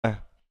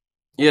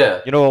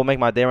Yeah. You know what will make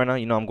my day right now?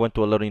 You know I'm going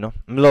through a little,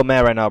 I'm a little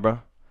mad right now, bro.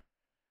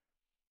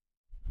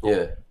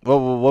 Yeah.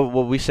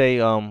 What we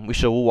say? We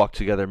should Woo walk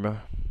together, bro.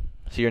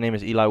 See, your name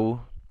is Eli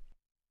Woo.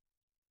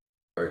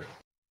 Word.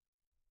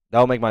 That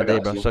will make my I day,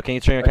 got bro. you. So can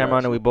you turn your I camera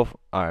on got and we you. both?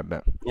 All right,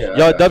 bet. Yeah, I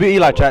Yo, got W you.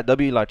 Eli Hold chat. up.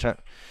 W Eli chat.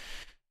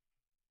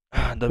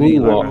 W Who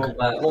Eli, walk?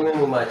 bro. Let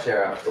me move my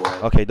chair out the way.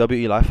 Okay,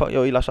 W Eli.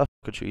 Yo, Eli, stop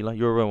with you, Eli.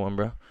 You're a real one,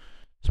 bro.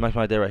 Smash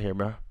my day right here,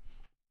 bro.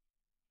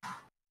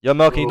 Yo,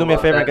 Mel, Let me can you do move me a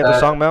my favor and bed get the back.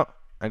 song, Mel?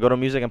 And go to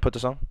music and put the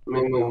song?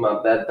 Let me move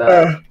my bed back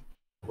a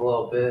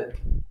little bit.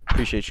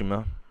 Appreciate you,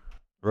 Mel.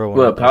 Real one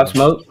right What? there, Pop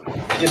bro.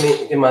 Smoke?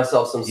 Give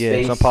myself some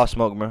Yeah, some space. pop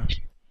smoke, bro.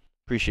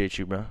 Appreciate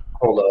you, bro.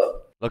 Hold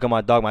up. Look at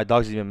my dog. My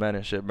dog's even mad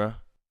and shit, bro.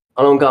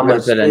 I don't got We're my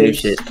gonna play that new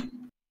space. shit.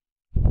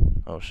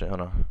 Oh, shit.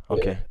 Hold on.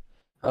 Okay.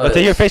 Yeah. Yo,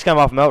 take your face cam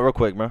off, Mel, real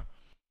quick, bro.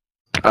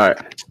 All right.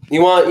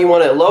 You want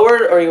it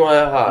lowered or you want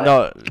it high?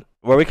 No,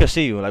 where we can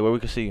see you. Like, where we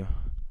can see you.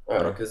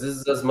 Alright, because this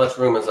is as much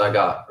room as I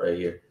got right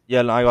here.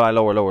 Yeah, no, I go like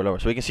lower,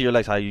 so we can see your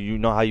legs. How you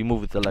know how you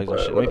move with the legs and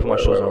shit. Let me put my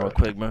shoes on real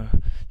quick, bro.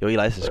 Yo,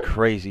 Eli, this is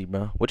crazy,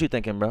 bro. What you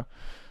thinking, bro?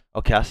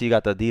 Okay, I see you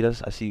got the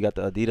Adidas. I see you got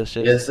the Adidas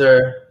shit. Yes,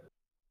 sir.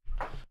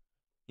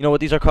 You know what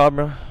these are called,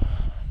 bro?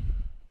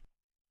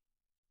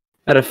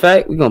 Matter of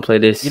fact, we're gonna play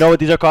this. You know what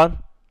these are called?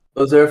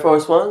 Those Air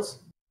Force Ones?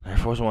 Air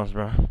Force Ones,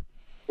 bro.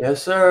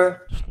 Yes,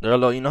 sir. They're a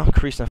little,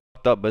 creased and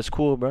fucked up, but it's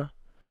cool, bro.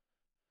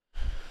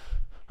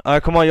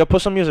 Alright, come on, yo,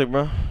 put some music,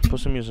 bro. Put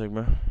some music,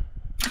 bro.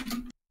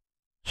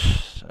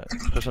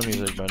 Put some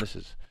music, bro. This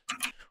is.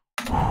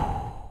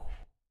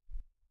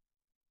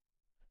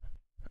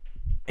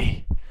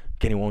 Hey,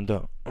 getting warmed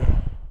up.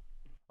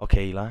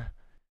 Okay, Eli.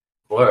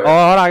 Word.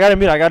 Oh, hold on, I gotta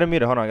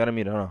mute it. Hold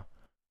on.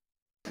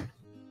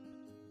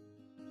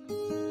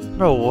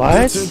 Bro,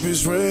 what?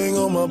 Ring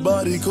on my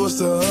body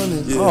cost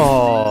 100. Yeah.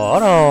 Oh,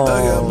 hold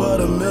I got on. about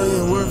 $1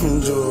 million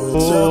working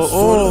jobs.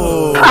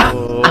 Oh.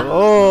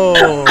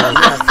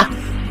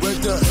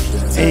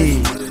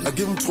 Hey.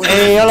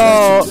 Hey,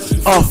 hello.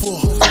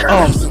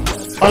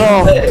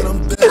 Hello.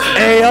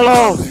 Hey,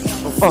 hello.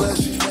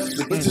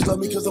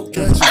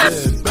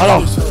 Hello.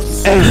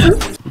 Hey.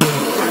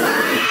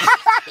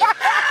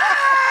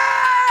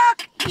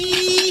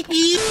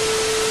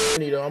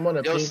 I'm on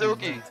a Yo, pinky.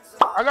 Silky,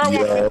 I got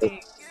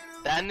 150.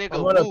 that nigga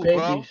I'm on a Woo, bro.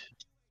 pinkies.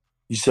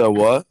 You said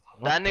what?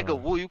 That nigga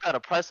Woo, you gotta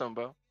press him,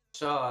 bro.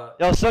 Shot.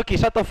 Yo, Silky,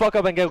 shut the fuck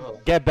up and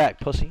get back,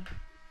 pussy.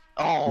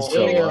 Oh,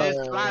 So, nigga uh,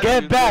 just slapped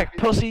Get you, back,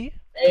 Silky. pussy.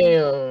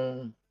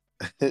 Damn.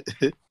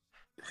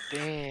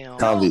 Damn.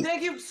 Konvy.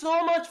 Thank you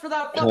so much for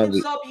that fucking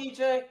Konvy. sub,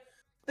 EJ.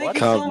 Thank What?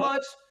 you so Konvy.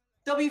 much.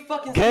 W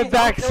fucking Get screens.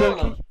 back, I'm killing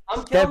Silky. them. I'm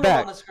Get killing them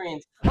back. on the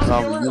screens. I'm Konvy,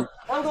 killing you. them.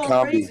 I'm going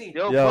Konvy. crazy.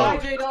 Yo, Yo. bro. Hi,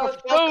 J Dog.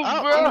 Fuck Yo,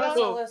 up, bro. man.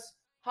 Merciless.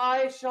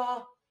 Hi,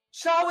 Shaw.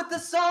 Shaw with the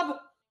sub.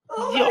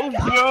 Oh Yo, my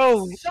God.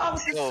 bro. Shaw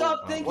with the Yo, sub.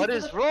 Thank what you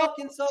for is the wrong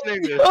fucking with sub.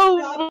 this nigga?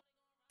 Yo,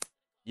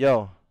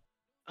 Yo,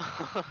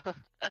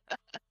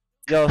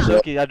 Yo,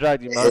 Silky, I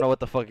dragged you, man. I don't know what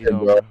the fuck you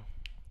doing, bro. bro.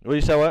 What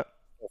you said? What?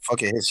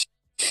 Fucking his.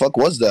 Fuck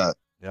was that?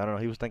 Yeah, I don't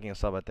know. He was thinking of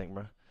sub, I think,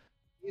 bro.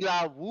 You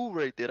got Woo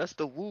right there. That's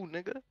the Woo,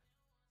 nigga.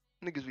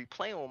 Niggas be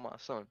playing with my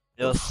son.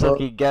 Yo, The fuck?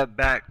 Silky, get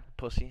back,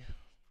 pussy.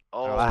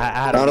 Oh,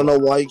 I I don't know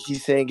why you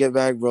keep saying get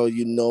back, bro.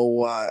 You know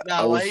why? I Nah,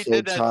 why was he so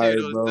did that to you, tired,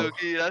 though, bro.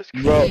 Silky? That's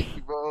Bro,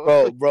 crazy,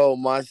 bro. bro,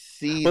 my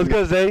seed What's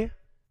good, Zay?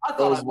 I that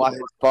thought was I why would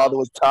his father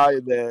was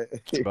tired, man.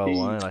 Bro,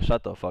 why? Like,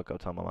 shut the fuck up.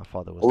 Talking about my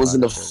father was I was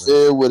in tired the and shit, bro.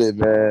 field with it,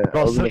 man.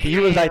 Bro, Silky, he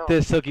was like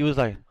this. Silky was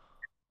like,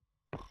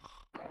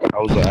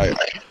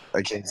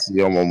 I can't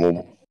see on my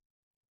mobile.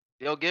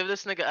 Yo, give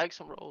this nigga X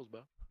some rolls,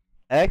 bro.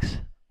 X?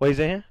 What, he's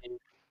in here?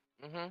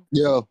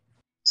 Yo,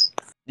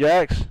 Yo,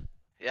 X.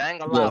 Yeah, I ain't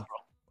gonna Yeah. lie, bro.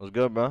 What's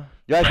good, bro?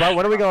 Yo, X,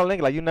 when are we gonna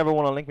link? Like, you never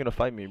want to link me to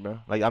fight me, bro.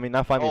 Like, I mean,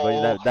 not fight me,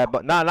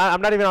 but nah,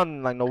 I'm not even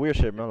on, like, no weird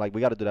shit, bro. Like,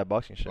 we gotta do that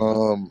boxing shit,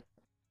 bro.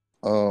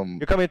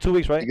 You're coming in 2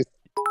 weeks, right?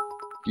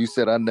 you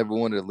said I never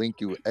wanted to link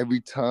you. Every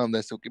time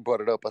that Silky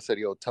brought it up, I said,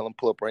 yo, tell him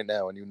pull up right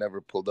now, and you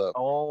never pulled up.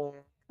 Oh,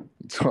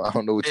 So I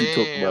don't know what you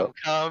talking about.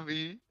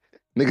 Konvy.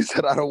 Nigga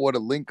said I don't want to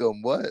link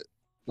him. What?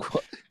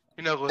 What?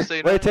 You not gonna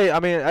say Wait, that? Tay, I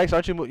mean, X,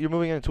 aren't you, you're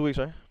moving in 2 weeks,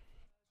 right?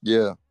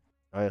 Yeah.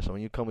 Alright, so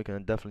when you come, we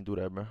can definitely do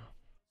that, bro.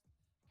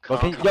 Bro,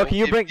 Konvy, can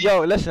you bring,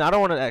 yo, listen, I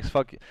don't want to X,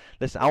 fuck you.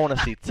 Listen, I want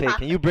to see Tay.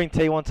 Can you bring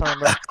Tay one time,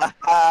 bro?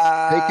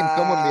 They can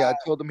come with me. I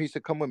told him he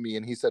should come with me,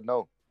 and he said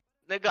no.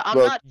 Nigga, I'm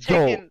Bro, not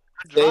taking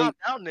a drive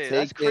down there.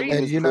 That's take crazy. And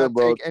And you're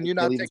you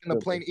not taking the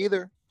plane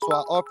either. So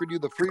I offered you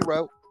the free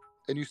route,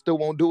 and you still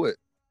won't do it.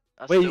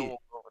 Wait,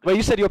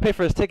 you said you'll pay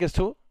for his tickets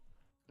too?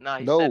 Nah,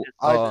 he No, said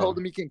I told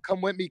him he can come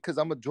with me because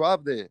I'm gonna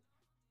drive there,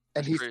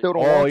 and he crazy. still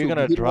don't Oh, want you're to.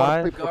 gonna He don't want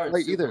to drive? pay for the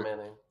flight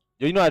either.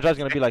 Yo, you know that drive's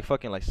gonna be like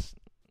fucking like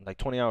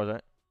 20 hours,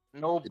 right?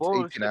 No It's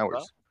bullshit, 18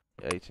 hours.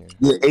 Yeah, 18.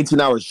 Yeah, 18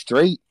 hours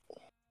straight.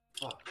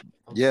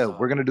 Yeah,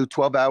 we're gonna do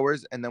 12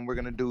 hours, and then we're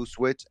gonna do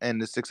switch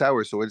and the 6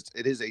 hours. So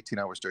it is 18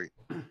 hours straight.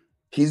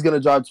 He's gonna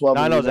drive 12.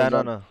 No, I know that.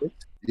 No.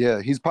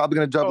 Yeah, he's probably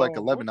gonna drive like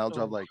 11. I'll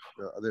drive like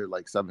the other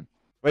like 7.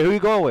 Wait, who you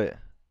going with?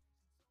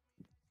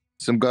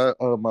 Some guy,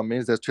 my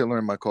man's that's chilling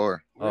in my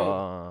car.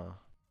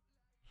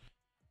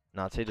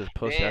 Nah, Tay just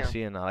pussy. I Damn.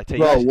 see it now. Like Tay,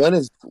 Bro,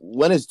 yes.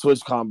 when is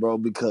TwitchCon, bro?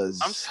 Because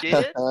I'm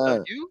scared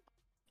of you.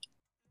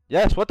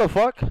 Yes, what the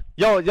fuck?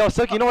 Yo,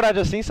 Silky, you know what I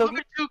just seen, Why Silky?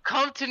 would you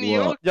come to New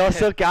What? York? Yo,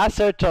 Silky, I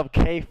searched up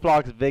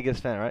K-Flock's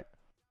biggest fan, right?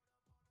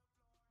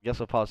 Guess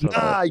what pops up?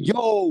 Nah,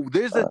 yo,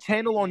 there's a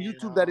channel on Yeah.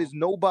 YouTube that is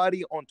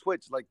nobody on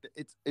Twitch. Like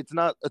it's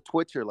not a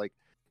Twitcher. Like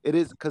it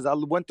is because I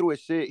went through his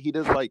shit. He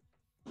does like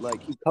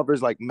he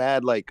covers like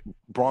mad like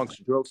Bronx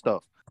drill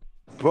stuff,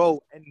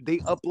 bro. And they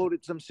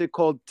uploaded some shit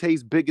called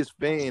Tay's biggest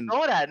fan.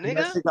 Know that, And that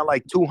nigga. shit got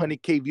like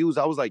 200K views.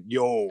 I was like,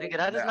 yo, Nigga,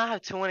 that does not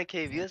have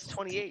 200K views.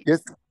 28.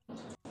 Yes.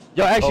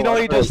 Yo, X, you know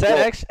what he just said?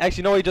 yeah. X,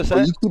 you know what he just Bro,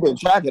 said? you keeping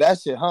track of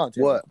that shit, huh?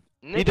 Tay? What?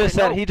 He just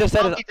said He his, just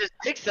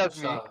dick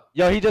sucked me.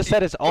 yo, he just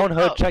said his own What's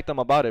hood up? checked him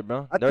about it,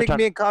 bro. I They're think trying-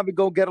 me and Konvy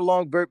go get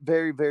along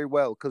very, very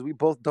well because we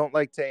both don't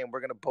like Tay and we're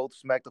gonna both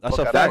smack the That's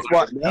fuck a out fact.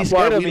 of him. He's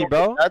scared of me,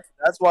 bro.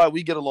 That's why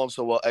we get along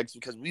so well, X,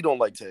 because we don't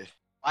like Tay.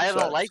 Why you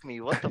Facts. don't like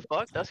me? What the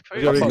fuck? That's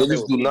crazy. Yo,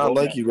 Niggas do not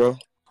like you, bro.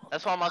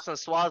 That's why my son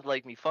Swaz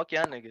like me. Fuck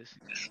y'all niggas.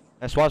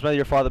 And Swaz met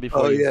your father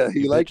before Oh you. yeah,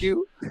 he like bitch.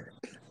 you?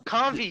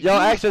 Konvy. Yo,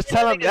 you X, just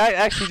tell him. niggas-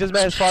 X, he just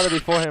met his father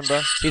before him, bro.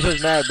 He's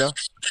just mad, bro.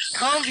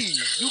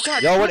 Konvy, you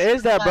got. Yo, what twisted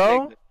is that, by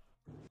bro? nigga.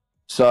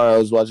 Sorry, I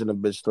was watching a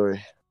bitch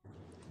story.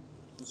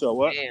 So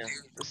what? Damn,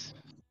 this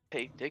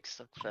fake dick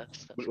sucks.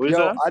 That's What is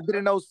Yo, that? I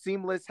didn't know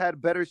Seamless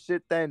had better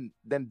shit than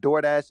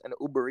DoorDash and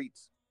Uber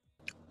Eats.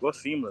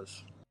 What's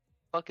seamless?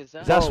 fuck is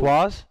that? Is that Bro.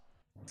 Swaz?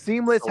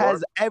 Seamless What?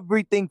 has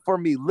everything for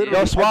me. Literally.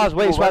 Yo, Swaz, every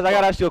wait, single Swaz, I gotta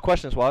restaurant. ask you a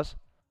question, Swaz.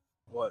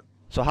 What?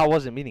 So how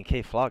was it meeting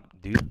K-Flock,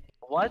 dude?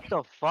 What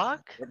the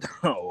fuck?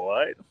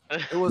 What?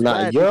 It was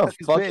Nah, bad. you're a He took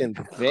his fucking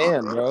bitch.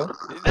 fan, bro.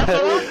 That's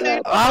what I'm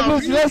saying. I'm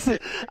just listen.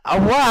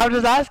 What? I'm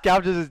just asking.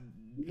 I'm just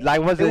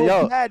like, was It it was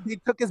yo? bad. He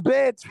took his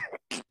bitch.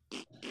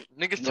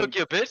 Niggas took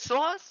your bitch,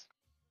 Swaz?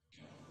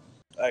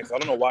 X, I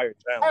don't know why you're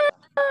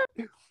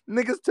down.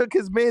 Niggas took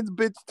his man's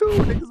bitch too.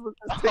 Niggas was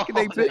just taking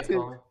their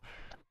bitches.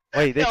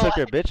 Wait, they Yo, took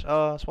your bitch,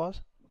 Swaz?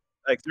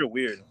 X, you're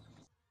weird.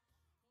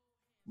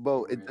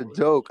 Bro, it's a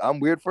joke. I'm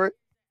weird for it.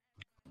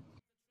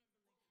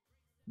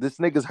 This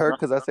nigga's hurt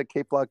because I said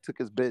K-Flock took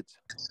his bitch.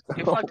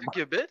 You fuck took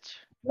your bitch?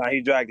 Nah,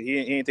 he dragged it. He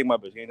ain't take my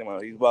bitch. He ain't take my.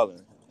 He's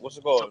wilding. What's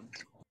it called?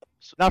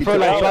 Not for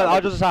like. Swaz,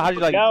 I'll just how'd you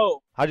like?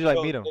 Yo, How'd you like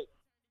yo, meet him?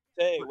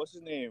 Hey, what's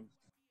his name?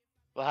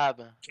 What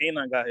happened?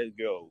 K9 got his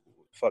girl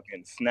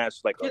fucking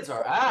snatched like Kids a.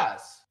 are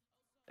ass.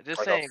 Just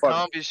Like a saying,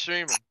 fuck. Konvy's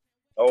streaming.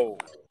 Oh,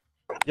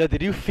 Yo,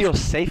 did you feel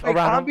safe Hey,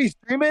 around him? Konvy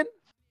streaming?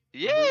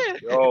 Yeah.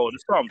 yo, this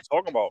is what I'm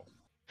talking about.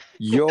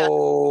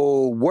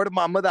 Yo, word of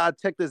my mother, I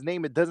checked his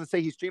name. It doesn't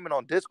say he's streaming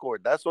on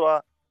Discord. That's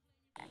why.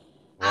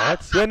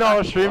 What? You know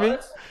I'm streaming?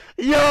 What?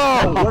 Word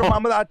of Yo. my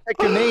mother, I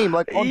checked your name.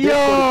 Like on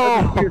Discord,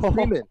 it doesn't say you're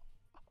streaming.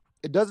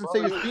 It doesn't say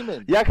you're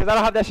streaming. Yeah, cause I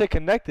don't have that shit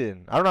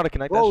connected. I don't know how to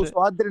connect Bro, that shit.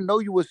 so I didn't know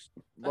you was.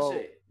 That Bro,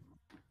 shit.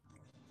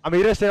 I mean,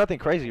 you didn't say nothing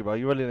crazy, bro.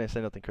 You really didn't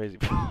say nothing crazy.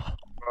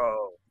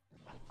 Bro,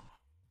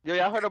 Yo,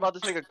 y'all heard about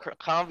this nigga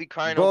Konvy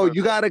crying bro, over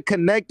you gotta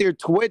connect your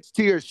Twitch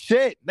to your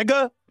shit,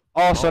 nigga.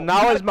 Oh, so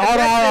now it's my hold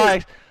on, hold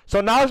on.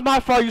 So now it's my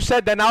fault. You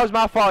said that. Now it's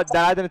my fault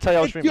that I didn't tell you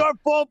I was It's streaming. your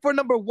fault for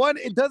number one.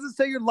 It doesn't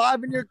say you're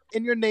live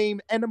in your name,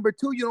 and number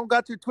two, you don't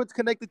got your Twitch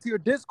connected to your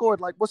Discord.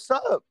 Like, what's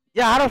up?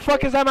 Yeah, how the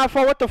fuck is that my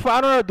fault? What the fuck?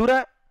 I don't know how to do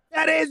that.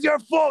 That is your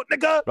fault,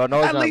 nigga. Bro, no,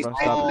 it's At not, least bro.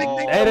 say Stop the it. big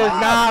thing It is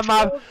live. not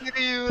my.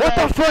 What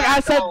the fuck? I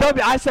said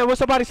W. I said what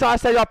somebody saw. I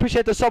said y'all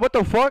appreciate the sub. What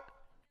the fuck?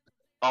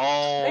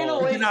 Ain't no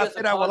Oh. way did you not missed say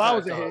a that while I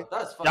was contract, in here. though.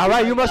 That's fucking Y'all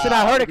right? You must have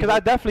not heard it, crazy. cause I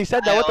definitely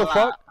said that. What the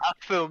fuck? I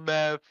feel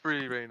mad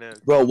free right now.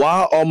 Bro, why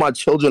are all my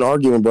children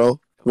arguing, bro?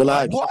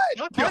 Relax. What?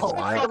 What? Yo, That's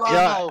I fuck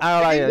Yeah, up. I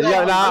like it.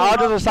 Yeah, nah, I'll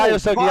just aside your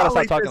Silky. You gotta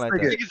stop talking like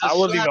that. Niggas I are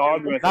wasn't even slapping.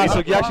 arguing. Nah,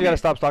 Silky, you actually gotta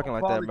stop talking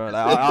like that, bro. Like,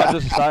 I'll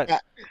just aside.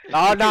 No,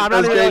 I'm not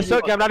even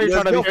Silky. I'm not even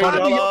trying to Yo, be funny.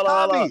 Konvy, yo, Hold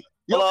on, hold on. Konvy.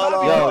 Yo, Hold on,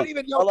 Konvy, hold on. don't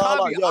even, yo, Hold on, hold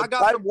on. Konvy, Yo, I got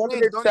type some one in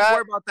plans. the Don't chat. even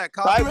worry about that,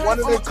 Konvy. Type one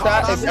in the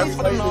chat and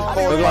everybody just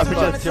call Look, I my appreciate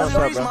son. the chill,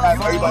 bro.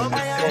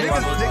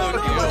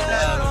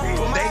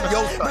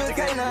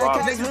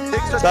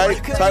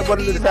 Everybody type one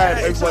in the chat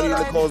and everybody in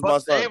the calls my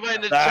son. Everybody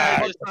in the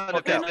chat just trying to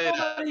You're be later.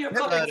 not your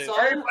That's fucking about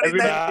son.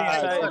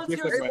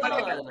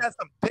 Everybody That's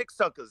some dick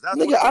suckers. That's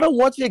Nigga, what I don't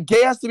want your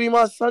gay ass to be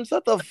my son.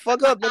 Shut the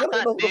fuck up, nigga. I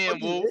don't know who the Damn, fuck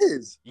he Wolf.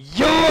 is.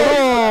 Yo.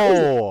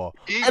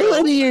 I don't want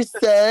to be your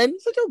son.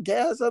 Shut your gay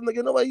ass up,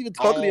 nigga. Nobody even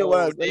talking to your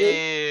ass,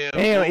 nigga.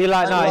 Damn. Damn,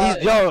 Eli. Nah,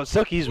 he's yo.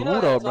 Silky, he's You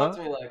rude, don't though, have to talk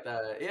bro. to me like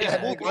that. Yeah, Yeah,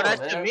 bro, come on,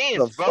 that's your man. man,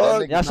 The bro.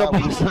 fuck? Y'all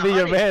supposed to be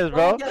your mans,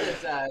 bro. Don't get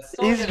his ass.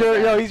 Don't He's get your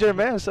his yo. ass. He's your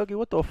man, Silky.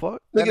 What the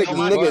fuck? Nigga, Yo,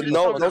 my nigga, brother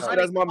no, was don't say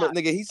that's my man.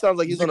 Nigga, he sounds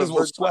like he's on a Niggas will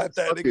virgin slap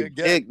that fucking nigga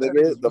again. dick, That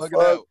nigga. nigga's The bugging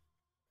fuck? out.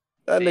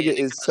 That nigga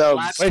Hey, is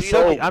sounds Wait, so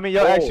Silky. I mean,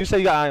 yo, X. cold. You say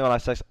you got I ain't gonna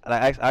like sex.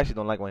 Like, I actually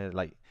don't like when he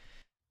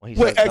Wait,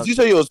 says X, you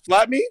say you'll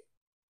slap me?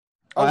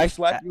 Oh, I'll X-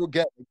 slap you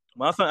again.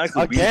 My son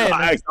actually beat Again.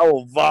 my X, I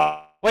will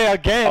violate Wait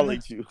again.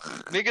 you.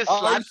 Niggas I'll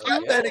slapped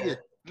slap you? that nigga.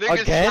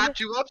 Niggas Again? slapped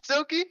you up,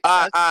 Silky?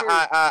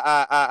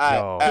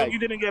 Yo. You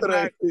didn't get Put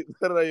back. it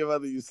on your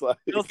mother, you slap.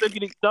 Yo,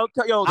 Silky, don't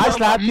tell yo. I tell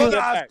slapped my you. mother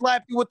Mother, I back.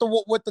 slap you with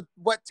the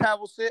wet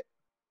towel shit,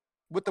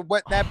 with the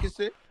wet napkin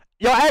shit.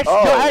 Yo,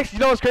 X, you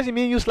know what's crazy?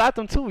 Me and you slapped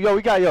him too. Yo,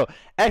 we got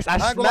X. I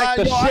smacked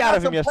the shit out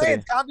of him yesterday.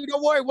 Konvy,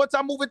 don't worry. Once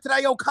I move in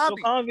today,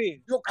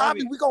 Konvy. Yo,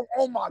 Konvy, we gon'.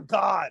 Oh my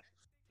God.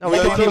 No,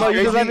 you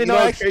just let me know,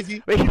 X.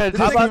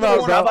 How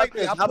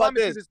about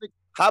this?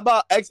 How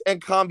about X and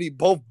Konvy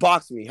both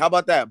box me? How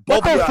about that?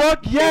 Both what the fuck?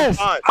 Yes.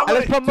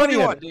 Let's put money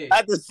in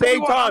at the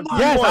same time.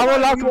 Yes, I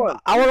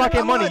will lock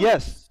in money.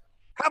 Yes.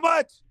 How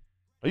much?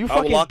 Are you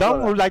fucking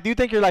dumb? Or like, do you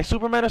think you're like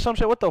Superman or some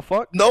shit? What the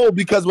fuck? No,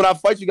 because when I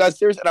fight you guys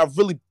serious and I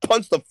really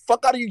punch the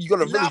fuck out of you, you're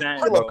gonna really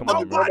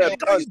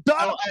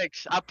Yo,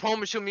 X, I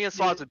promise you, me and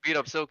Swords will beat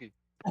up Silky.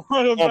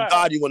 On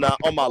God, you will not.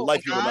 On my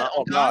life, you will not.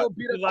 On God.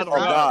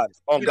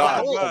 On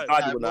God,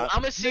 you will not.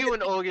 I'm gonna see you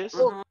in August.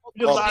 On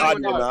God,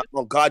 you will not.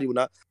 On God, you will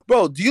not.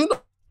 Bro, do you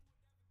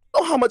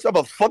know how much of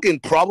a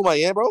fucking problem I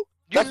am, bro?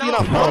 You're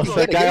not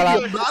Silky, I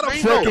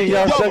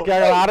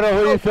don't know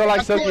who you feel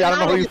like, Silky. I don't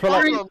know who you feel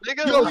like. You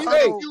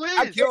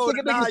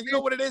know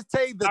what it is,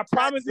 Tay? I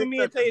promise you, me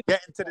and Tay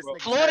get into this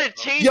nigga. Florida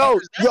changed. Yo,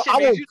 I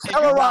will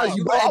terrorize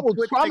you, bro. I will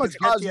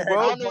traumatize you,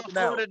 bro.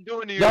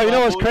 Yo, you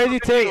know what's crazy,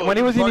 Tay? When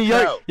he was in New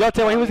York,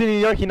 Tay, when he was in New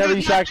York, he never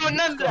used to act.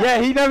 Yeah,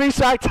 he never used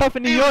to act tough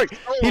in New York.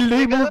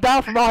 He moved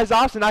down from all his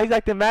ops, and now he's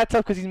acting mad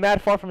tough because he's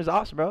mad far from his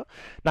ops, bro.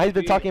 Now he's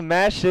been talking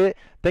mad shit.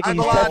 Thinking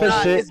he's tough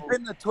as shit. It's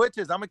been the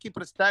Twitchers. I'm gonna keep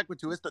it a stack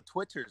with you. It's the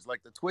Twitchers.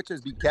 Like the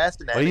Twitchers be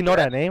gassing that. Well, you know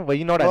that name? Well,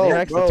 you know that name,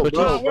 X? The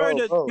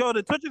Twitchers? Yo,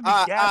 the Twitchers be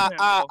gassing.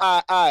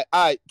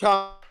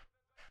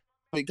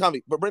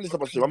 Konvy, but bring this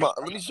up on stream.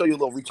 Let me show you a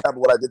little recap of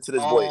what I did to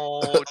this boy.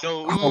 Oh,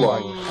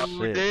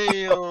 no.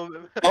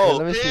 Damn. Oh,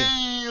 let me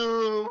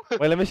see.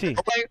 Wait, let me see.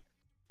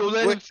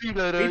 Let him see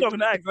that. He's talking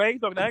to X, right?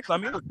 He's talking to X. I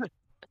mean,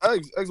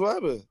 X, what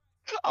happened?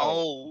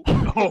 Oh.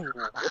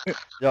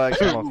 Yo, X,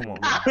 come on.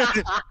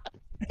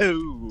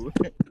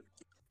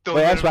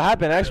 Wait, X, what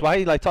happened? X, why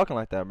he like talking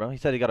like that, bro? He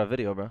said he got a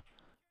video, bro.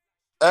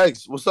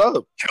 X, what's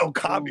up? Yo,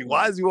 Konvy,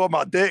 why is you on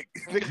my dick?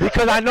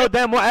 Because I know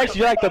damn well X,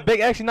 you're like the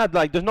big X. You're not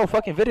like, there's no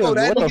fucking video.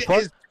 Yo, what the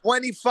fuck? Is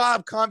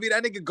 25, Konvy.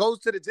 That nigga goes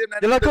to the gym.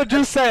 Yo, look what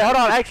you say. Hold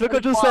on, X. Look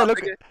what you say.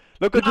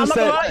 Look what you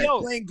say.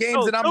 I'm playing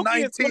games and I'm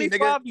 19,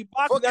 nigga.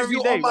 What is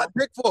you on my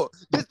dick for?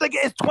 This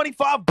nigga is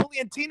 25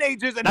 billion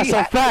teenagers and that's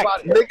a fact.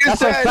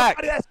 That's a fact.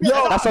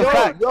 That's a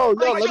fact. Yo,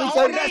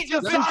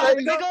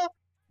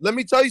 let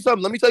me tell you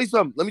something.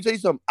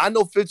 I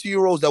know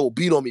 15-year-olds that will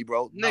beat on me,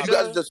 bro. Nigga. You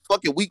guys are just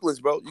fucking weaklings,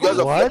 bro. You guys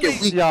are fucking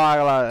weak. It's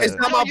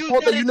not my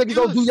fault that you niggas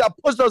don't do y'all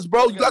push-ups,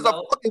 bro. You guys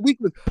are fucking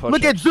weaklings.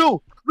 Look at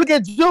you.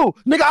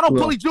 Nigga, I don't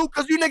bully you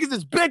because you niggas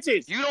is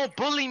bitches. You don't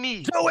bully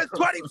me. Joe is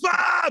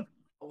 25.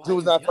 Joe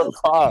is not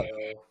 25.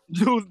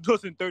 Joe's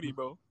just in 30,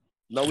 bro.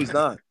 No, he's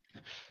not.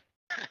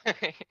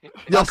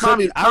 Yo,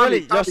 Silky,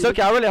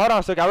 Silky, hold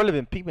on, Silky, I really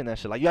been peeping that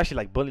shit. Like, you actually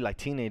like bully like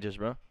teenagers,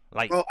 bro.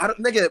 Like,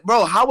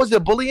 bro, how was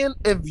it bullying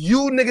if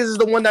you niggas is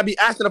the one that be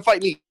asking to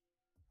fight me?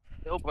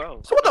 Yo,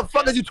 bro. So what the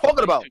fuck are you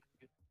talking about?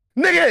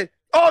 Nigga,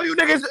 all you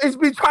niggas is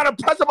be trying to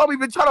press up on me,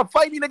 been trying to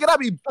fight me, nigga. I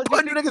be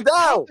putting you niggas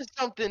down.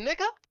 Something,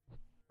 nigga.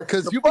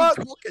 Because you be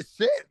talking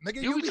shit,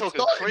 nigga. You be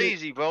talking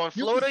crazy, bro. In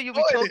Florida, you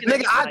be talking.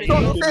 Nigga, I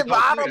talk shit, but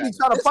I don't be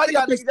trying to fight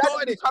y'all niggas.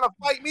 Y'all be trying to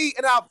fight me,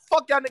 and I'll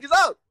fuck y'all niggas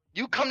up.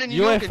 You come to New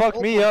York. You ain't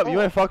fuck me up.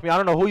 You ain't fuck me. I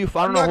don't know who you.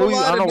 I don't know who you.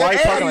 I don't know why you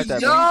talking like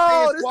that.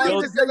 Yo, this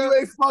nigga said you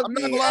ain't fuck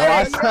me.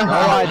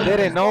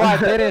 No, I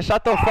didn't.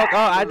 Shut the fuck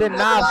up. I did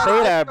not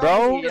say that,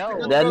 bro.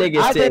 That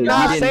nigga I did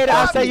not say that.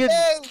 I said you.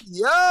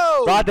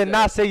 Yo. Bro, I did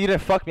not say you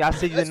didn't fuck me. I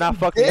said you did not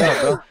fuck me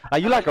up, bro.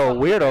 Like, you like a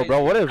weirdo,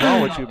 bro. What is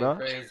wrong with you, bro?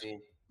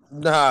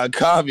 Nah,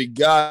 Konvy,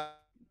 God.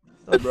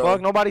 The fuck?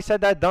 Nobody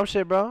said that dumb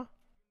shit, bro.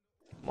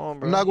 Come on,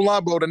 bro. I'm not gonna lie,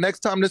 bro. The next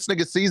time this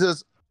nigga sees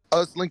us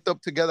linked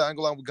up together, I ain't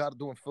gonna lie, we gotta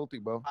do him filthy,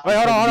 bro. Wait,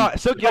 hold on.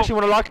 Silky, you actually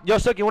wanna lock? Yo,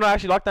 Silky, you wanna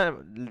actually lock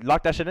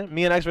that shit in?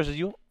 Me and X versus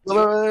you?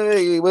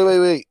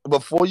 Wait.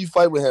 Before you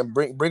fight with him,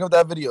 bring up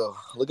that video.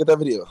 Look at that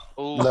video.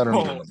 Hold on.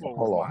 No.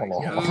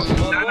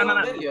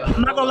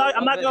 I'm not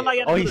gonna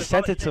lie. Oh, he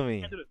sent it to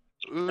me.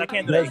 I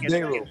can't do that.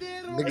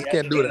 Niggas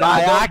can't do that. Nah,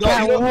 I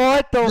can't.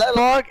 What the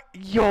fuck?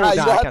 Yo, you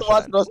have to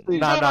watch no stream.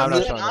 Nah, I'm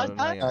not trying.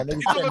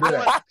 Niggas can't do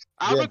that.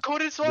 I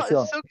recorded Silky.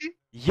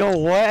 Yo,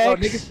 what? No,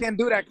 niggas can't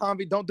do that,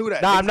 Konvy. Don't do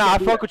that. Nah, I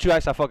fuck with you,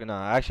 X. I fucking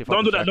I actually fuck.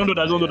 Don't do that. Don't do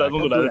that.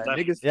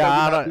 Niggas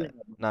yeah,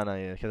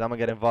 yeah, because I'm gonna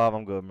get involved.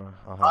 I'm good, man.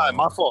 Alright,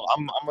 my fault.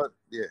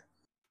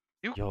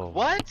 Yo,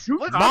 what?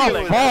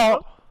 My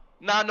fault?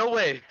 Nah, no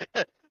way.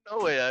 No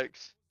way,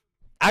 X.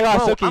 I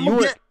got Silky.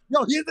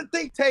 Yo, here's the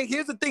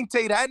thing,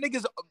 Tay. That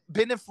nigga's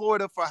been in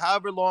Florida for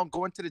however long,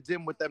 going to the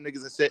gym with them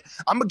niggas and shit.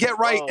 I'm gonna get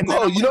right. And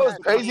then you know what's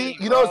crazy?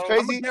 I'm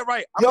gonna get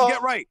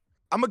right.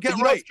 I'm gonna get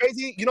right.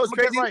 You know what's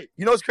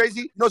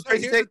crazy?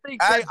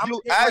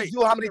 Ask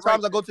you how many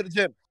times I go to the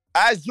gym.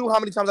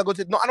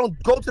 No, I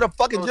don't go to the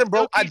fucking gym,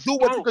 bro. I do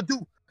what you could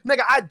do.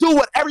 Nigga, I do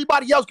what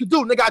everybody else could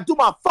do. Nigga, I do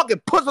my fucking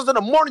push-ups in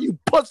the morning, you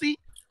pussy.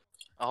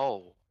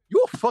 Oh.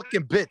 You a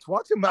fucking bitch.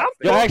 Watch him out.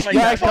 Yo, X,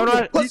 come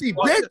on. Pussy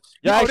bitch.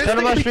 Yo, X, come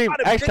to my stream.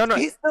 X, come to.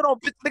 He's still on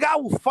bitch. Nigga, I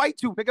will fight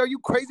you. Nigga, are you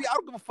crazy? I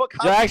don't give a fuck.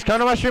 Yo, X, come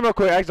to my stream real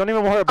quick. X, don't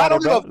even worry about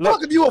it, bro. I don't give a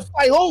fuck if you a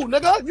fight who,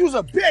 nigga. You's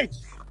a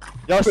bitch.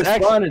 Yo,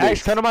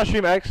 X, come to my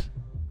stream, X.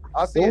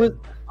 I see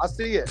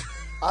it.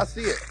 I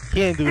see it. He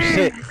didn't do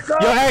shit.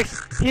 Yo,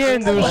 X, he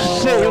didn't do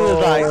shit. He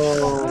was like,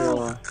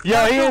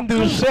 yo, he didn't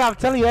do shit. I'm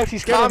telling you, X,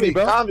 he's scared of me,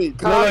 bro. He's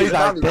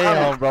like,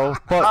 damn, bro.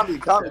 Konvy.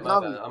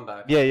 I'm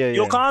back. Yeah.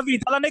 Yo, Konvy,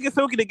 tell that nigga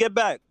Silky to get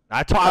back.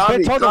 I've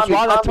been told him,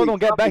 I told him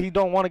get back. He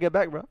don't want to get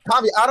back, bro.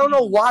 Konvy, I don't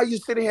know why you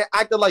sitting here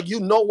acting like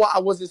you know why I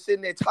wasn't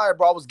sitting there tired,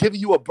 bro. I was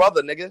giving you a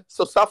brother, nigga.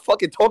 So stop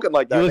fucking talking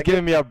like that. You was nigga.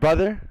 giving me a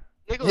brother?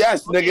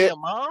 Yes, nigga. Your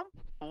mom?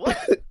 What?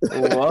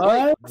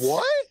 What?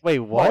 Wait,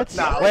 what?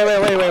 Nah, wait.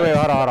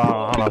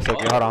 Hold on,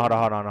 Silky. Hold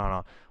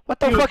on. What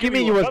the fuck you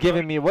mean you was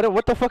giving me?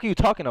 What the fuck are you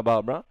talking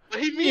about, bro? What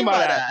do you mean by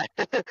that?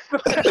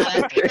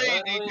 That's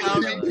crazy,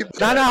 Konvy.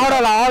 Nah, hold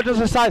on. Like, all just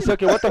aside,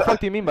 Silky. What the fuck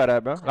do you mean by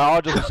that, bro? Like,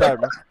 all just aside,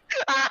 bro.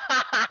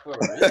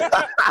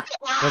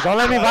 Don't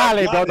let me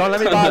violate, bro. Don't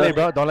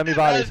let me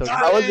violate, Silky.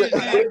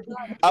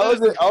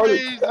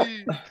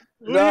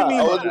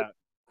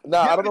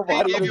 Nah, I don't know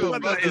why these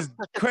niggas is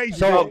crazy.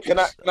 So can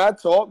I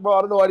talk, bro? I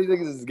don't know why these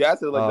niggas is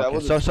gassing like that. I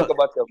wasn't talking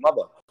about your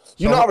mother.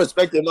 You know I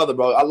respect your mother,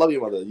 bro. I love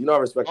your mother. You know I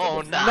respect her.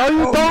 Oh, no,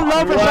 you don't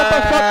love her. What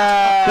the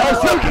fuck?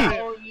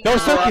 Yo,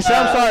 Silky, say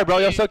I'm sorry, bro.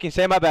 Yo, Silky,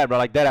 say my bad, bro.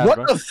 Like dead ass, bro.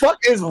 What the fuck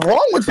is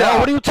wrong with you?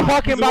 What are you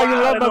talking about? You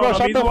love my bro.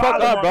 Shut the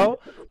fuck up, bro.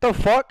 The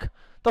fuck?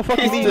 The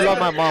fuck you mean you love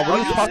my mom? What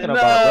are you talking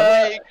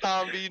about,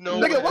 bro?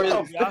 Nigga, what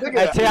the fuck?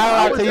 Hey, Tay,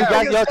 I tell you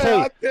guys, yo,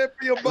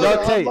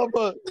 Tay.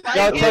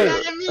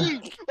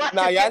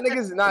 Nah, y'all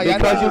niggas,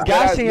 because you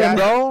gassing him,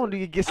 bro.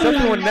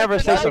 Silky would never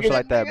say something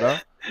like that, bro.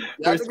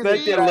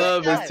 Respect and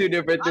love is two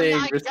different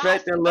things.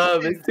 Respect and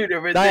love is two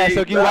different things.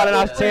 Silky, you wanna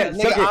not say?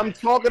 I'm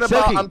talking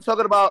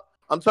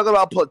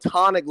about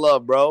platonic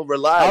love, bro.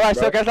 Relax. All right,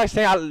 bro. so that's like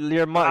saying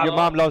your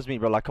mom loves me,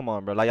 bro. Like, come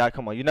on, bro. Like,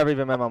 come on. You never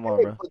even met my mom,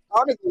 bro.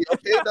 Platonically,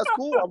 okay, that's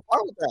cool. I'm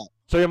fine with that.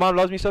 So your mom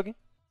loves me, Silky?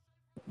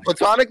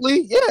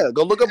 Platonically, yeah.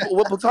 Go look up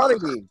what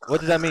platonic means. What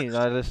does that mean?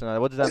 Listen,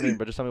 what does that mean,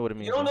 bro? Just tell me what it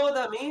means. You don't know what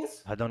that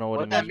means? I don't know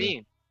what it that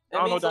means.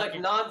 It means like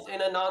in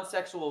a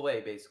non-sexual way,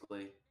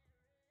 basically.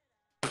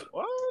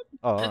 What?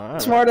 Oh, all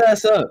right. Smart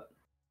ass up.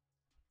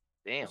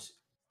 Damn.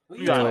 Who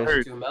you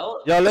talking to,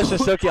 Mel? Yo, listen,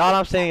 Silky. All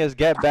I'm saying is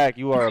get back.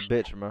 You are a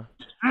bitch, bro.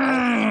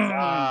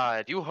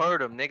 God, you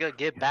heard him, nigga.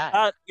 Get back.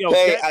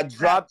 Hey, I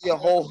dropped your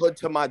whole hood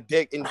to my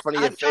dick in front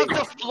of your face.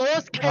 The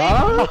floors,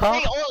 on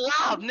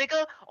live,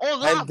 nigga. On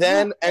live.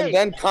 And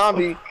then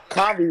Konvy,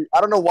 I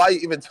don't know why you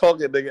even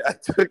talking, nigga. I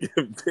took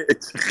your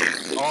bitch.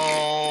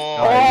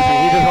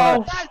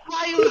 Oh. That's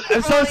why you was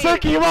crying. So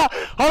Silky,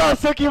 hold on,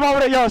 Silky,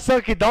 yo,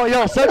 Silky, Silky.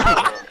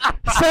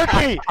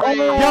 Silky,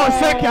 yo,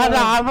 Silky,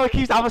 I'm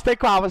gonna stay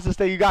quiet. I'm gonna just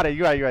stay. You got it.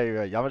 You're right.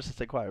 I'm gonna just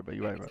stay quiet, bro.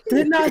 You're right, bro.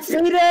 Did not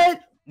say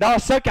that. No,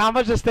 Silky, I'm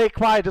gonna just stay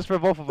quiet just for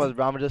both of us,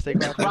 bro. I'm gonna just stay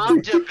quiet.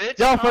 Bitch,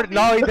 Yo,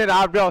 no, he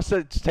didn't. Bro,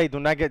 Tay, do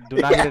not get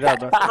it up,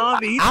 bro.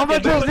 I'm gonna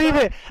just leave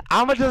it.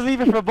 I'm gonna just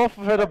leave it for the both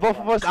of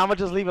us. I'm gonna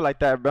just leave it like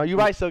that, bro. You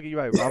right, Silky. You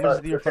right, bro. I'm gonna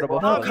just leave it for the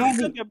both of us.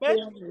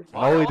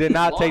 No, he did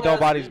not take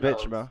nobody's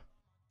bitch, bro.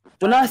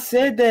 When I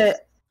said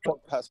that.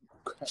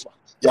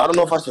 Yeah, I don't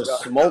know if I should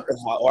smoke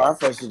or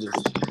if I should just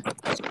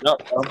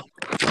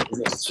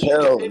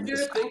chill. If you're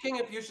thinking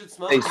if you should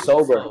smoke, stay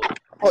sober.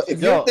 Oh,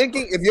 if you're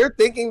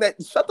thinking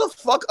that, shut the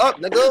fuck up,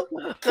 nigga.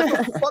 What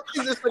the fuck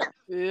is this?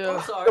 Yeah.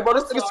 I'm sorry. Bro,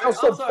 this nigga sounds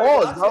so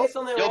paused, bro.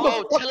 Yo,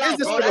 what the fuck is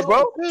this nigga,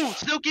 bro?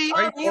 Silky.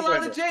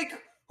 Elon and Jake,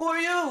 who are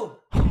you?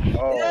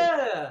 Oh.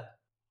 Yeah.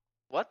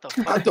 What the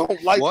fuck? I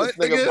don't like this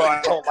nigga, bro.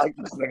 I don't like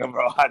this nigga,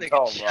 bro. I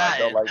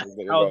don't like this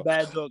nigga, bro.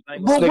 Bad joke.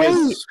 But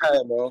wait,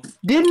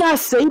 didn't I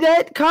say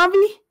that,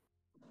 Konvy?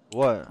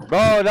 What?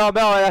 Bro, no,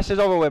 that shit's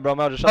over with, bro.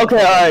 Mel, just shut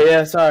okay, alright,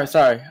 yeah,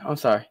 sorry. I'm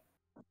sorry.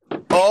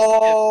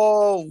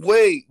 Oh,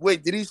 wait.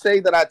 Did he say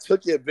that I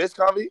took your bitch,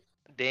 Konvy?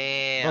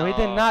 Damn. No, he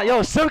did not.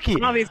 Yo, Silky.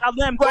 Konvy, stop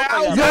them.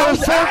 Yo,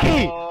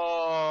 Silky.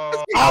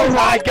 Oh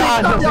my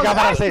God, I'm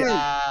about to say it.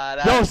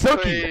 Yo,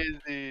 Silky.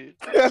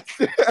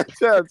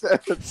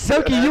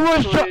 Silky, you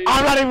was.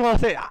 I'm not even gonna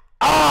say it. Oh,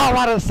 I'm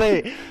about to say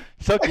it.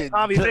 Silky.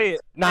 Konvy, say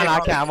it. Nah, I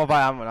can't. I'm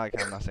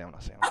not saying.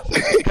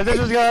 Cause this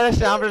is gonna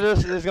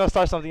it's gonna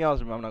start something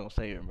else, bro. I'm not gonna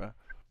say it, bro.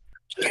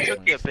 You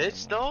took your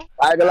bitch though?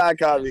 I ain't gonna lie,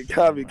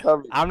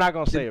 Konvy. I'm not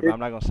gonna say it, bro. I'm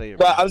not gonna say it,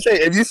 bro. bro. I'm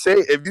saying if you say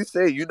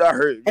it, you're not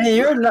hurt. And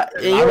you're not.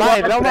 You're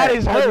right.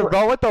 Nobody's hurt,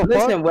 bro. What the fuck?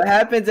 Listen, what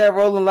happens at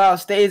Rolling Loud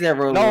stays at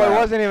Rolling Loud. No, it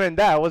wasn't even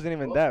that.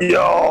 Bro.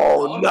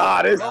 Yo,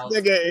 nah, this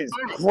nigga is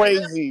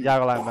crazy.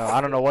 Y'all like, Mel, I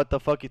don't know what the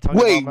fuck you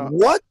talking about. Wait,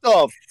 what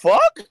the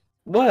fuck?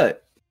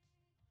 What?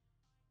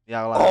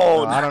 Y'all like,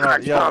 I don't know.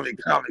 Konvy.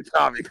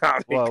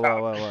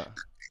 What?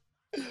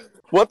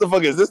 What the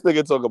fuck is this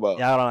nigga talking about?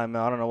 Yeah, I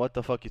don't know what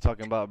the fuck you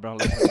talking about, bro.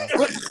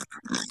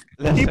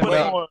 Listen,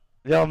 Mel.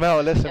 Yo,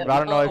 Mel, listen, bro. I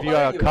don't know if you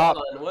are a cop.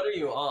 What are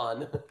you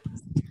on?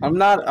 I'm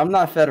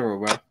not federal,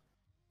 bro.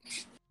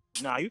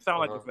 Nah, you sound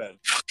like a fed.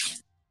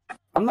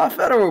 I'm not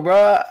federal,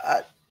 bro.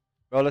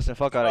 Bro, listen,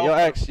 fuck out of it. Yo,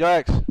 X.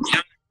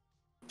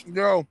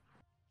 Yo.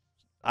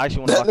 I actually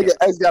want to that nigga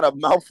X got a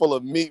mouthful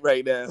of meat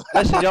right now.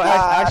 Listen, yo, X,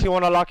 I actually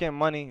want to lock in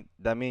money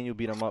that me and you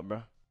beat him up,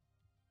 bro.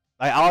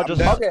 Like, I'll just.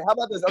 Okay, how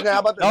about this?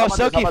 No,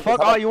 Silky, fuck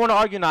all. You want to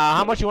argue now?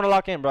 How much you want to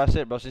lock in, bro? That's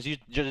it, bro. Since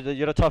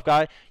you're the tough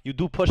guy, you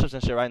do push-ups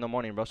and shit right in the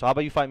morning, bro. So how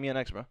about you fight me and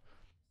X, bro?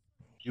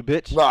 You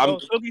bitch. Bro, I'm,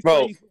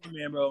 bro.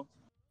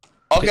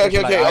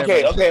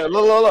 Okay.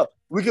 Look.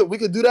 We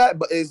could do that,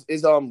 but is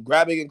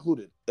grabbing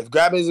included? If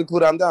grabbing is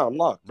included, I'm down. I'm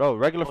locked. Bro,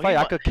 regular fight,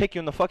 I could kick you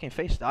in the fucking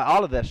face.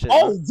 All of that shit.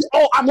 Oh,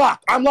 I'm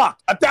locked. 1,000. What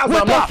I'm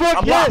the locked. fuck?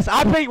 I'm Yes,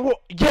 locked. I think.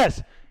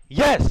 Yes.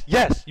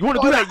 You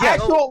want to do that? Yes.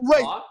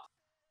 Wait.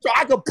 So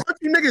I could punch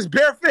you niggas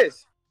bare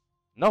fist.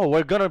 No,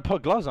 we're gonna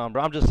put gloves on,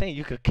 bro. I'm just saying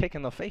you could kick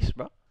in the face,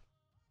 bro.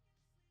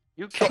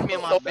 You kick me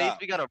in my face,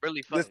 we gotta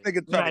really fight. This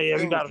nigga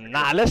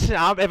Nah, listen.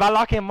 If I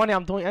lock in money,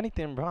 I'm doing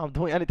anything, bro. I'm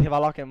doing anything if I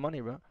lock in money,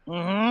 bro.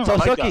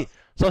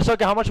 So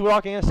Silky, how much we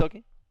locking in,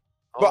 Silky?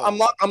 Bro, I'm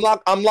locked.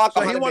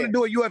 So he want to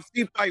do a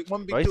UFC fight,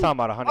 1v2. Bro, he's talking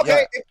about 100.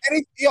 Okay,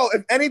 Yeah.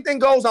 if anything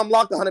goes, I'm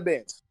locked 100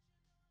 bands.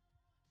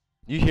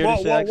 You hear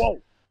this shit? Whoa.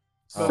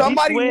 Oh.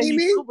 Somebody need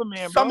me.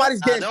 Superman,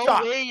 Somebody's getting No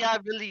shot. way y'all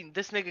really,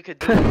 this nigga could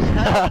do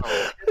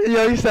this.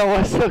 Yo, you said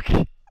what,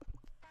 Silky?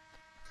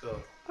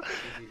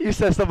 You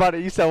said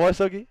what,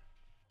 Silky?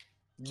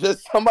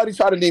 Just somebody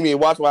try to need me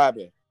and watch what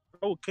happens.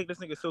 Bro, kick this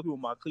nigga Silky with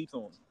my cleats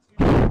on.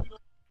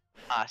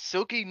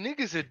 Silky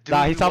niggas are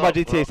Nah, he's talking about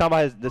GTA. He's talking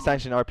about the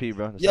sanctioned RP,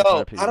 bro.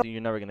 Yo, You're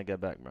never gonna get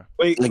back, bro.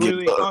 Wait,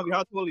 Nigga, Konvy,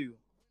 how tall are you?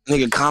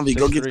 Nigga, Konvy,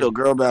 go get 6'3". your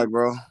girl back,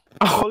 bro.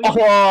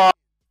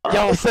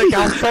 Yo, Silky,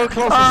 I'm so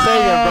close to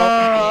saying it,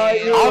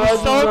 bro. I'm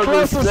so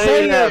close to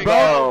saying it,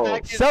 bro.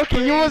 Silky,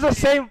 you was the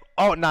same.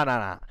 Oh,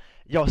 nah.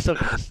 Yo,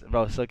 Silky,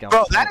 bro, Silky.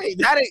 Bro, that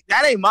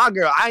ain't my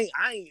girl. I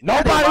ain't.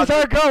 Nobody's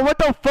her girl. What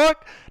the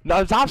fuck?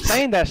 No, stop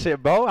saying that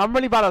shit, bro. I'm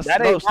really about to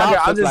That ain't stop my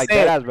girl. I'm looking just like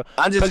saying. that ass, bro.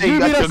 I'm just Cause saying. you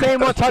be got the your same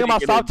girl one talking about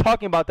taken stop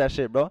talking about that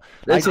shit, bro. Like,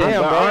 Listen,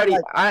 damn, bro. bro.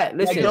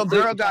 Listen. Your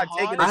girl got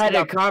taken. I had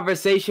a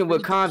conversation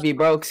with Konvy,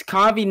 bro.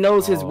 Konvy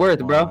knows his worth,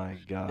 bro. My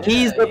God.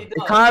 He's the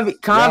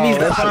Konvy's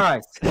the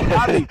prize.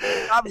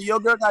 Konvy, your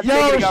girl got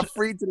taken and got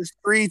freed to the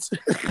streets.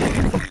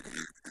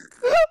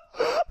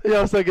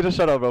 Yo, Silky, just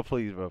shut up, bro.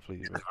 Please, bro.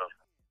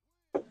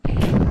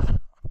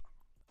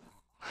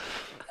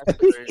 No,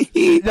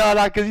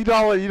 cause you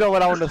know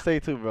what I want to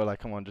say too, bro. Like,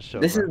 come on, just show.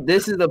 This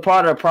is the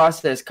part of the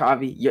process,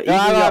 Konvy. Shut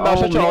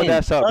your old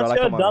ass up, bro. Like,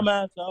 come on.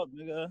 Dumbass up,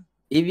 nigga.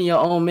 Even your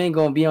own men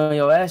gonna be on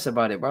your ass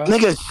about it, bro.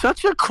 Nigga,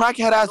 shut your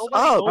crackhead ass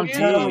up. I'm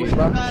telling you,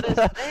 bro.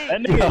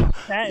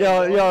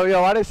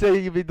 Yo, why they say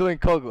you be doing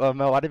coke,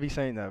 Mel? Why they be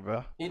saying that,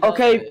 bro?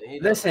 Okay,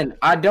 listen,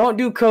 I don't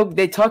do coke.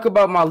 They talk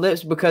about my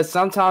lips because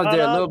sometimes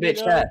they're a little bit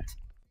chapped.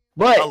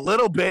 But a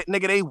little bit,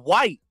 nigga, they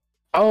white.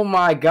 Oh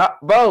my God,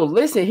 bro!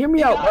 Listen, hear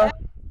me out,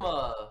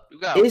 bro. You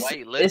got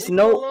white lips. It's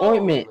no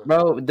ointment,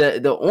 bro.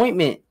 The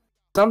ointment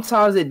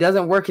sometimes it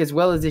doesn't work as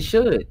well as it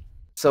should.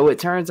 So it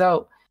turns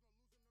out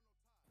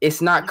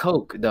it's not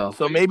coke though.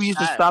 So maybe you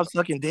should stop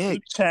sucking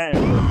dick.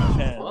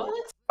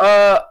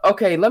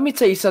 Okay, let me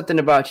tell you something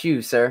about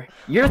you, sir.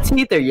 Your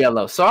teeth are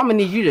yellow, so I'm gonna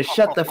need you to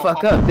shut the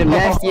fuck up. Them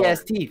nasty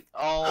ass teeth.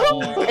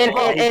 Oh.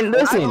 And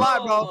listen,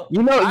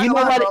 you know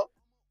what?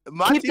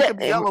 My teeth can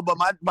be yellow, but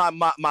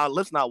my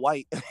lips not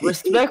white.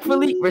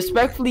 respectfully,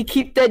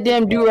 keep that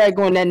damn do-rag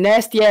on that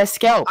nasty ass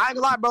scalp. I ain't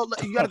gonna lie, bro.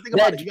 You gotta think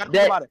about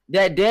it.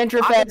 That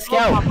dandruff ass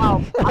scalp.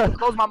 I can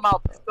close my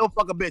mouth, still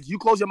fuck a bitch. You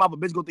close your mouth, a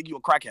bitch gonna think you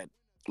a crackhead.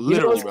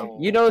 Literally, bro.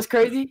 You know what's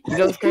crazy? Bro?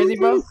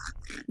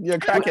 You're a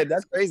crackhead.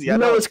 That's crazy. You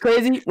know what's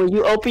crazy? When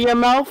you open your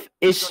mouth,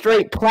 it's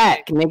straight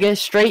plaque, nigga.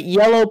 Straight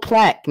yellow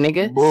plaque,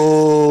 nigga.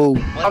 Boo.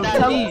 I'm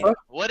telling you, bro.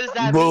 What does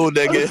that Boo, mean?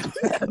 nigga.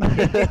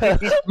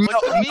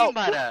 What do you mean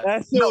by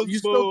that? No, you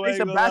still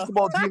chasing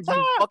basketball dreams,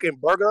 you fucking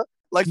burger.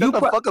 Like, shut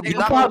the fuck up. You're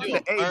not probably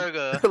going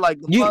to A. Like,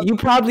 you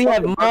probably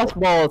have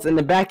mothballs in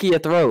the back of your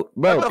throat,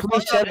 bro.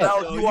 Please shut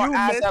up. You are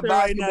ass at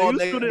basketball,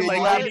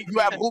 nigga. You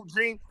have hoop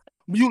dreams.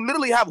 You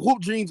literally have hoop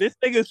dreams. This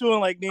nigga's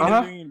feeling like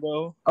Nina Green,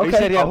 bro. Okay. You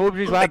said you have hoop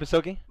dreams. What happened,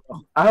 Silky?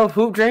 I have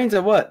hoop dreams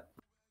or what?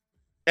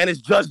 And it's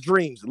just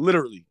dreams,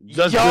 literally.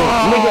 Just dreams.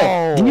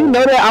 Nigga, do you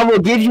know that I will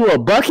give you a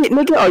bucket,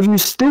 nigga? Are you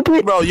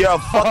stupid? Bro, you're a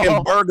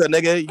fucking burger,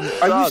 nigga.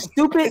 Are you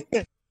stupid?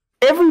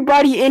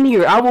 Everybody in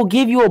here, I will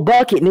give you a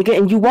bucket, nigga,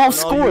 and you won't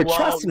score.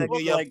 Trust me.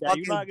 Nigga, you're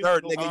fucking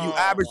dirt, nigga. You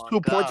average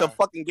 2 points a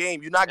fucking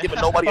game. You're not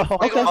giving nobody a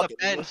fucking bucket.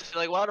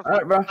 Like, why the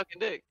fuck you sucking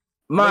dick?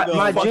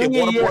 My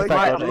junior year,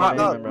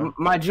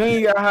 my junior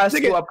year of high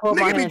school, I pulled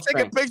my hamstring. Nigga be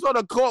taking pictures on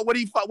the court when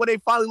they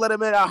finally let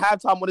him in at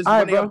halftime when it's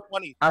when they have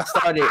 20. I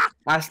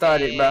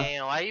started, bro.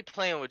 Damn, why you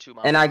playing with you,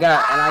 man? And I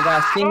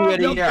got senior of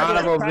the year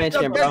honorable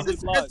mention, bro.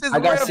 I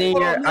got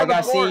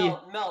senior.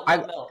 Mel,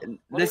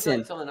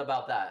 listen. Something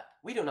about that.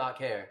 We do not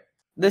care.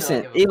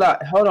 Listen, Eli,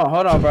 hold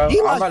on, bro.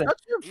 Eli, shut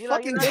your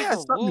fucking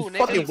ass up, you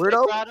fucking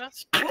weirdo. What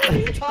are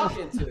you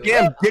talking to?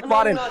 Damn, dick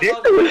riding dick.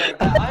 You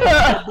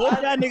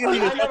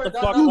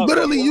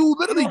literally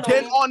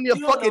get on your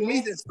fucking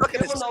knees and sucking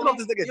the skin off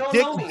this nigga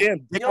dick, you damn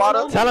dick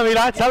rider. Tell him,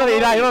 Eli.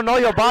 You don't know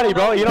your body,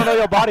 bro. You don't know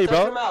your body,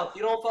 bro.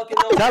 You don't fucking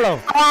know. Tell him.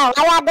 I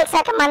got dick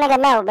sucking my nigga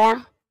Mel,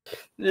 bro.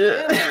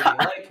 Yeah.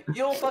 Like, you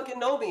don't fucking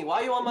know me.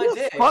 Why are you on my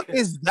dick? What the fuck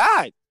is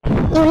that?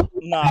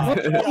 Nah.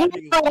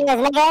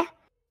 Nigga.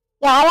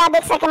 Yo, I got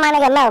dick sucking my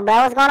nigga Mel, bro.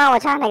 What's going on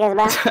with y'all niggas,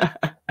 bro?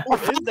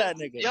 Who is that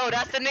nigga? Yo,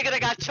 that's the nigga that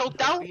got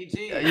choked out?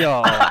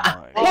 Yo.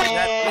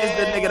 That is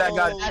the nigga that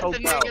got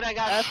choked out.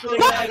 That's the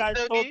nigga that got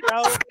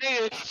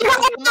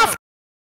choked out.